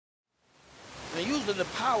And usually the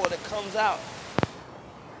power that comes out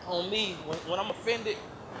on me when I'm offended,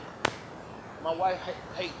 my wife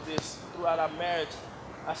hates this throughout our marriage.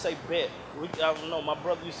 I say bet. I don't know, my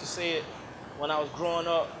brother used to say it when I was growing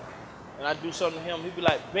up, and I do something to him, he'd be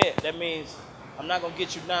like, bet. That means I'm not gonna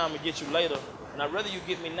get you now, I'm gonna get you later. And I'd rather you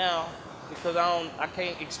get me now because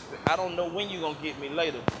I don't know when you're gonna get me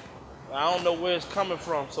later. I don't know where it's coming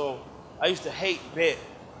from, so I used to hate bet.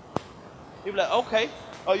 He'd be like, okay,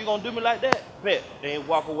 oh, you gonna do me like that? Bet. And he'd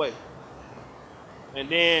walk away. And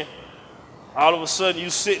then all of a sudden you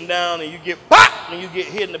sitting down and you get pop, and you get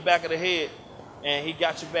hit in the back of the head, and he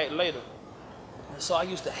got you back later. And so I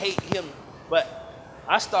used to hate him, but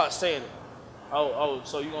I start saying it. Oh,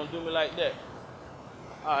 so you gonna do me like that?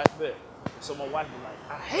 All right, bet. So my wife was like,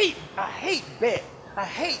 I hate bet. I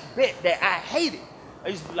hate bet that. I hate it. I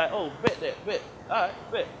used to be like, oh, bet that, bet. All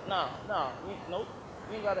right, bet. Nah, nope.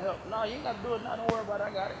 You ain't gotta help. No, you ain't gotta do it. Nah, don't worry about it.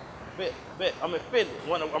 I got it. Bet. I'm offended.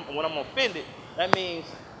 When I'm offended, that means,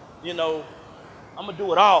 you know, I'm gonna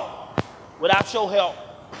do it all without your help,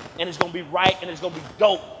 and it's gonna be right, and it's gonna be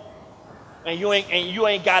dope. And you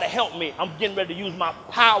ain't gotta help me. I'm getting ready to use my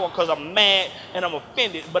power because I'm mad and I'm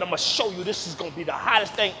offended, but I'm gonna show you this is gonna be the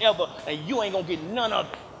hottest thing ever, and you ain't gonna get none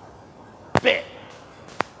of it. Bet.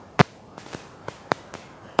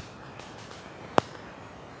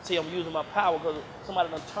 See, I'm using my power because somebody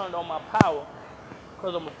done turned on my power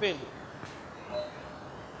because I'm offended.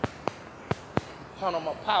 Turn on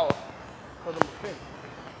my power because I'm offended.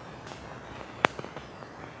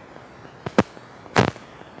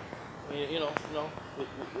 You know,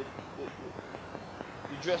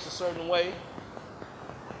 you dress a certain way,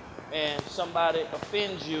 and somebody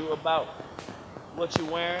offends you about what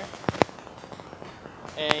you're wearing,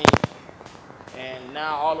 and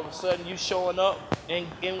now all of a sudden you showing up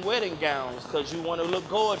in wedding gowns because you want to look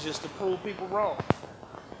gorgeous to prove people wrong.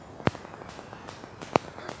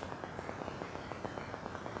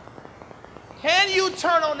 Can you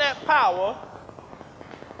turn on that power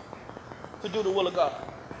to do the will of God?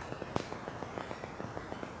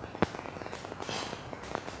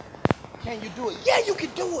 Can you do it? Yeah, you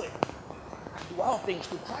can do it. I do all things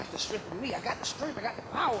through Christ that strengthens me. I got the strength. I got the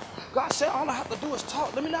power. God said all I have to do is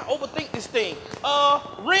talk. Let me not overthink this thing.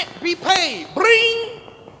 Rent be paid. Bring.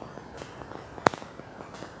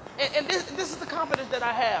 And this is the confidence that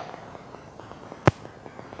I have.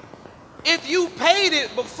 If you paid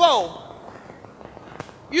it before,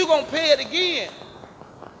 you're going to pay it again.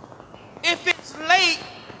 If it's late,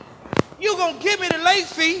 you're going to give me the late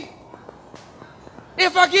fee.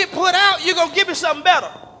 If I get put out, you're going to give me something better.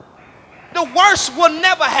 The worst will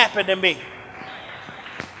never happen to me.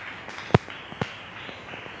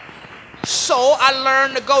 So I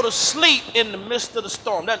learned to go to sleep in the midst of the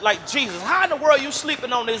storm. That's like Jesus. How in the world are you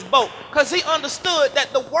sleeping on this boat? Because he understood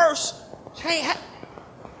that the worst can't happen.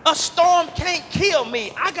 A storm can't kill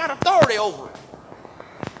me. I got authority over it.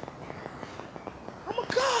 I'm a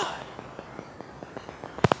God.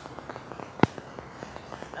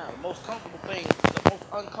 Now, the most comfortable thing, the most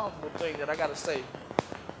uncomfortable thing that I got to say,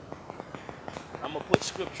 I'm going to put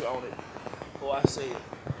scripture on it before I say it.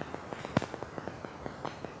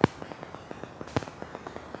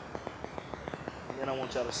 And then I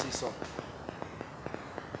want y'all to see something.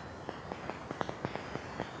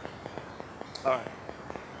 All right.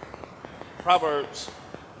 Proverbs.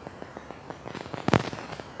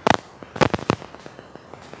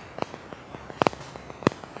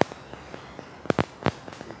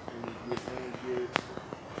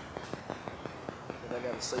 I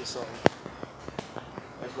got to say something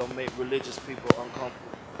that's going to make religious people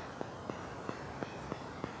uncomfortable.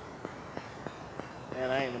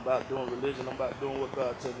 And I ain't about doing religion, I'm about doing what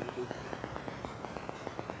God tells me to do.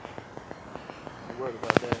 I'm worried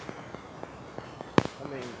about that. I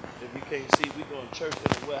mean, if you can't see, we doing church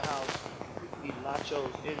in a warehouse, we eat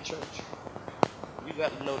nachos in church. You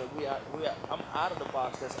got to know that I'm out of the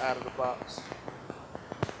box, that's out of the box.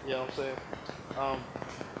 You know what I'm saying?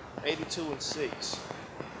 82:6.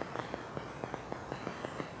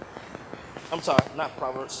 I'm sorry, not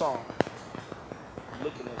Proverbs, Psalm. I'm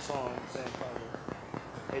looking at Psalm, I'm saying Proverbs.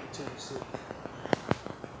 82:6.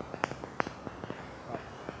 Right.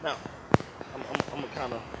 Now, I'm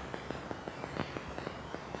kind of,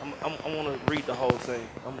 I want to read the whole thing.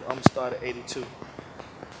 I'm gonna start at 82.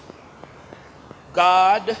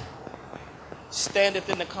 God standeth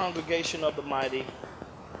in the congregation of the mighty.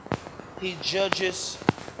 He judges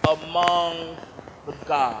among the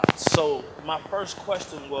gods. So my first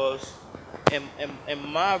question was, in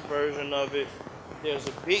my version of it, there's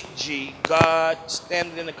a big G, God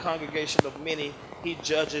standing in the congregation of many, he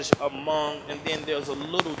judges among, and then there's a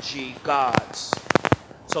little g, gods.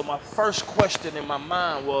 So my first question in my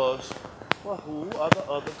mind was, well, who are the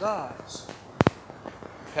other gods?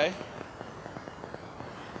 Okay.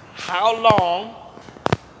 How long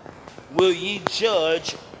will ye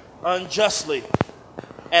judge unjustly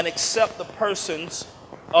and accept the persons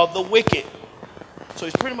of the wicked? So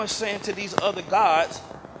he's pretty much saying to these other gods,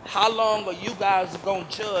 how long are you guys going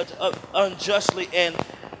to judge unjustly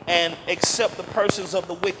and accept the persons of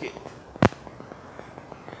the wicked?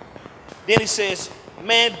 Then he says,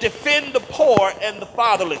 man, defend the poor and the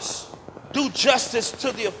fatherless. Do justice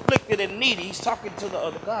to the afflicted and needy. He's talking to the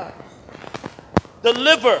other gods.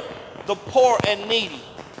 Deliver the poor and needy.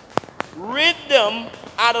 Rid them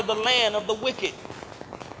out of the land of the wicked.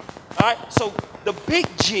 All right, so the big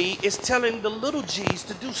G is telling the little G's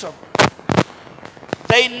to do something.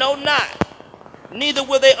 They know not, neither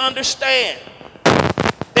will they understand.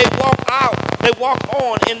 They walk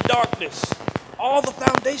on in darkness. All the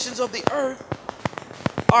foundations of the earth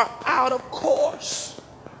are out of course.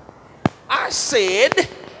 I said,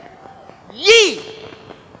 ye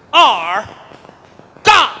are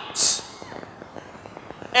gods,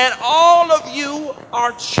 and all of you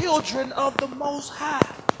are children of the Most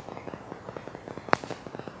High.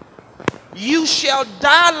 You shall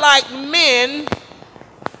die like men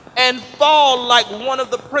and fall like one of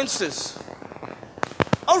the princes.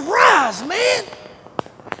 Arise, man.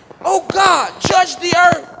 O God, judge the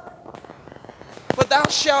earth, for thou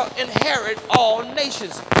shalt inherit all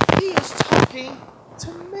nations. He is talking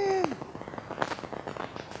to men.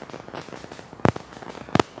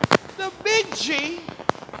 The big G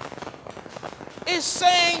is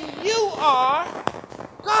saying you are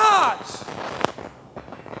gods.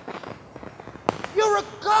 You're a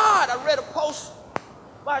god. I read a post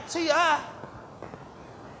by T.I.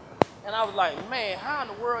 and I was like, man, how in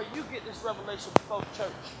the world you get this revelation before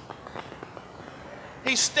church?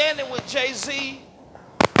 He's standing with Jay-Z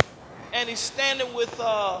and he's standing with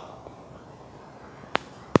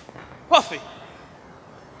Puffy.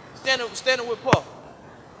 Standing with Puff.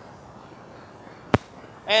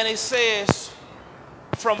 And he says,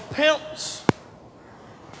 from pimps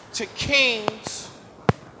to kings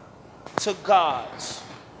to gods.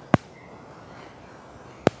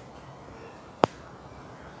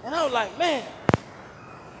 And I was like, man,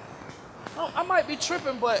 I might be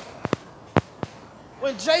tripping, but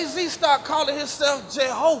when Jay-Z started calling himself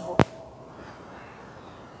Jehovah,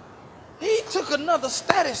 he took another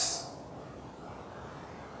status.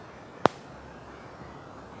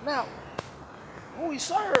 Now, who he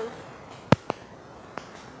served,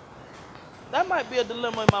 that might be a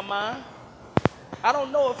dilemma in my mind. I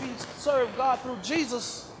don't know if he served God through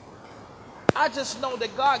Jesus. I just know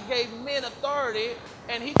that God gave men authority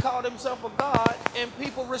and he called himself a God and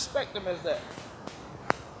people respect him as that.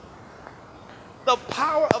 The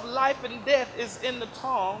power of life and death is in the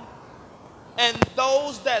tongue, and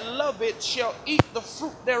those that love it shall eat the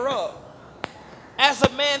fruit thereof. As a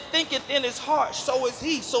man thinketh in his heart, so is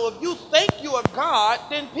he. So if you think you are God,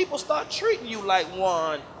 then people start treating you like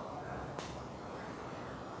one.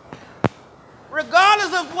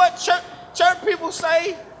 Regardless of what church people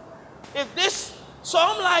say, if this, so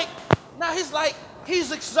I'm like, now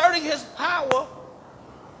he's exerting his power,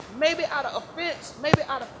 maybe out of offense, maybe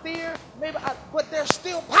out of fear, but there's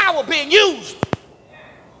still power being used.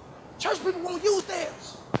 Church people won't use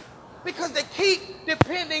theirs because they keep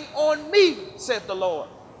depending on me, said the Lord.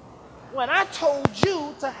 When I told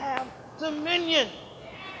you to have dominion.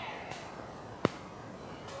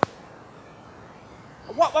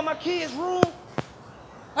 I walk by my kids' room.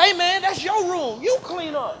 Hey man, that's your room. You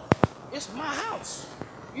clean up. It's my house.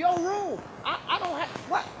 Your room. I don't have,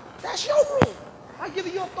 what? That's your room. I give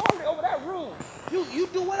you authority over that room. You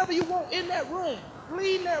do whatever you want in that room.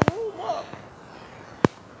 Clean that room up.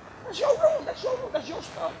 That's your room. That's your room. That's your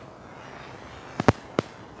stuff.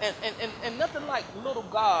 And nothing like little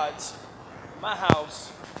gods, my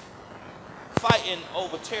house, fighting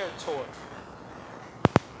over territory.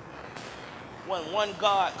 When one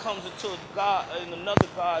God comes into another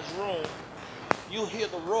God's room, you hear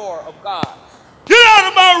the roar of God. Get out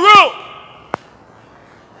of my room!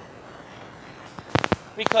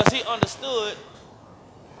 Because he understood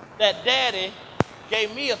that daddy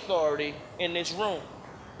gave me authority in this room.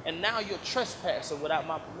 And now you're trespassing without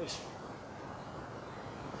my permission.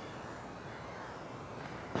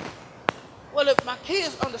 Well, if my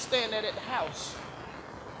kids understand that at the house,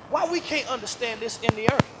 why we can't understand this in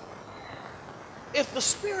the earth? If the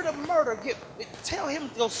spirit of murder tell him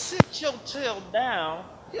to go sit your tail down,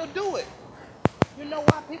 he'll do it. You know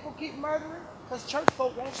why people keep murdering? Because church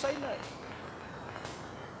folk won't say nothing.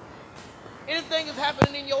 Anything is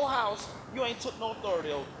happening in your house, you ain't took no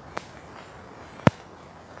authority over.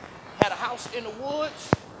 had a house in the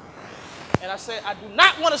woods, and I said, I do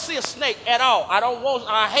not want to see a snake at all.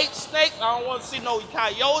 I hate snakes. I don't want to see no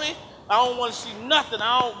coyote. I don't want to see nothing.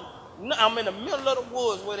 I'm in the middle of the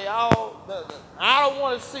woods where I don't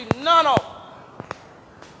want to see none of them.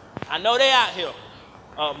 I know they out here.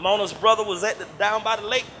 Mona's brother was down by the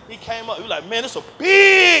lake. He came up. He was like, man, there's a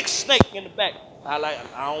big snake in the back. I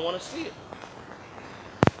don't want to see it.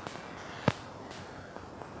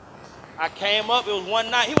 I came up. It was one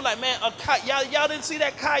night. He was like, man, y'all didn't see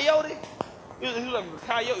that coyote? He was like, a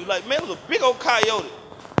coyote. He was like, man, it was a big old coyote.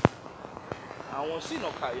 I don't want to see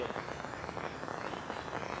no coyote.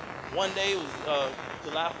 One day, it was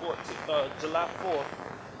July 4th,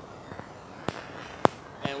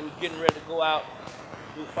 and we were getting ready to go out,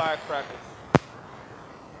 do firecrackers.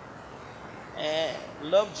 And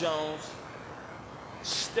Love Jones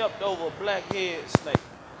stepped over a black-headed snake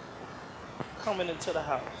coming into the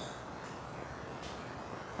house.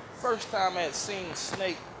 First time I had seen a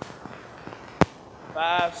snake,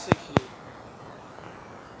 5, 6 years.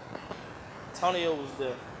 Antonio was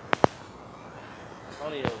there.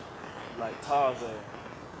 Antonio, like Tarzan.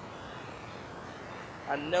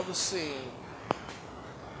 I never seen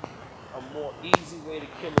a more easy way to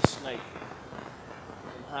kill a snake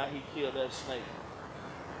than how he killed that snake,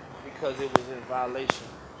 because it was in violation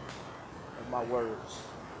of my words.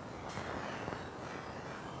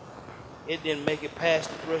 It didn't make it past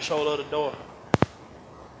the threshold of the door.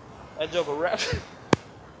 That joker wrapped.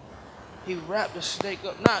 He wrapped the snake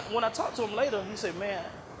up. Now, when I talked to him later, he said, man,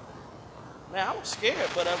 I was scared,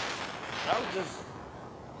 but I was just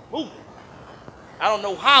moving. I don't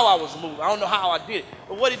know how I was moving. I don't know how I did it.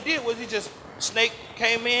 But what he did was snake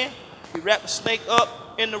came in, he wrapped the snake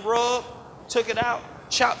up in the rug, took it out,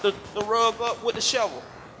 chopped the rug up with the shovel.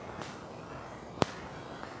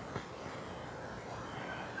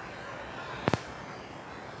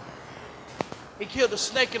 He killed the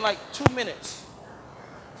snake in like 2 minutes.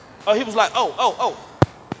 Oh, he was like, oh.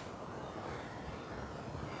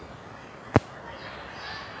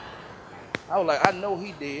 I was like, I know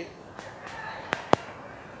he did.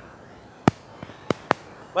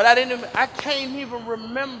 But I can't even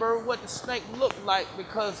remember what the snake looked like,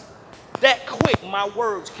 because that quick my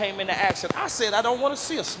words came into action. I said, I don't want to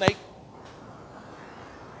see a snake.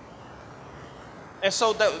 And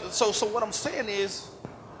so what I'm saying is,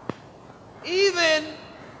 even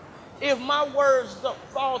if my words don't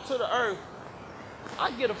fall to the earth, I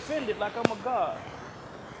get offended like I'm a God.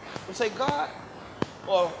 And say, God,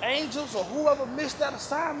 or angels, or whoever missed that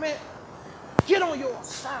assignment, get on your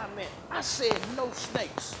assignment. I said no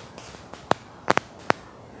snakes.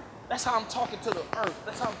 That's how I'm talking to the earth.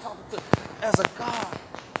 That's how I'm talking to as a God.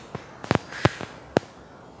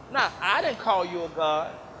 Now, I didn't call you a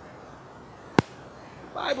God.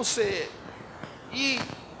 The Bible said, ye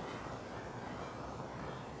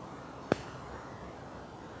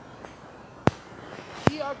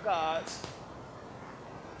are gods,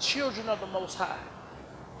 children of the Most High.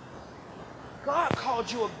 God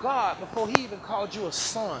called you a God before he even called you a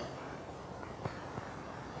son.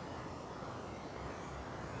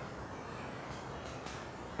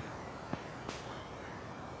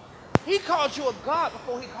 He called you a God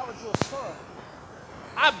before he called you a son.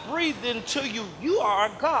 I breathed into you. You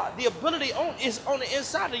are a God. The ability is on the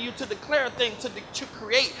inside of you to declare a thing, to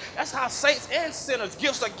create. That's how saints and sinners'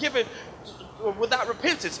 gifts are given without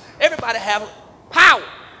repentance. Everybody have power.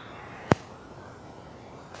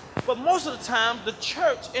 But most of the time, the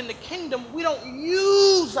church in the kingdom, we don't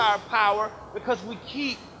use our power because we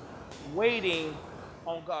keep waiting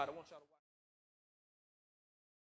on God.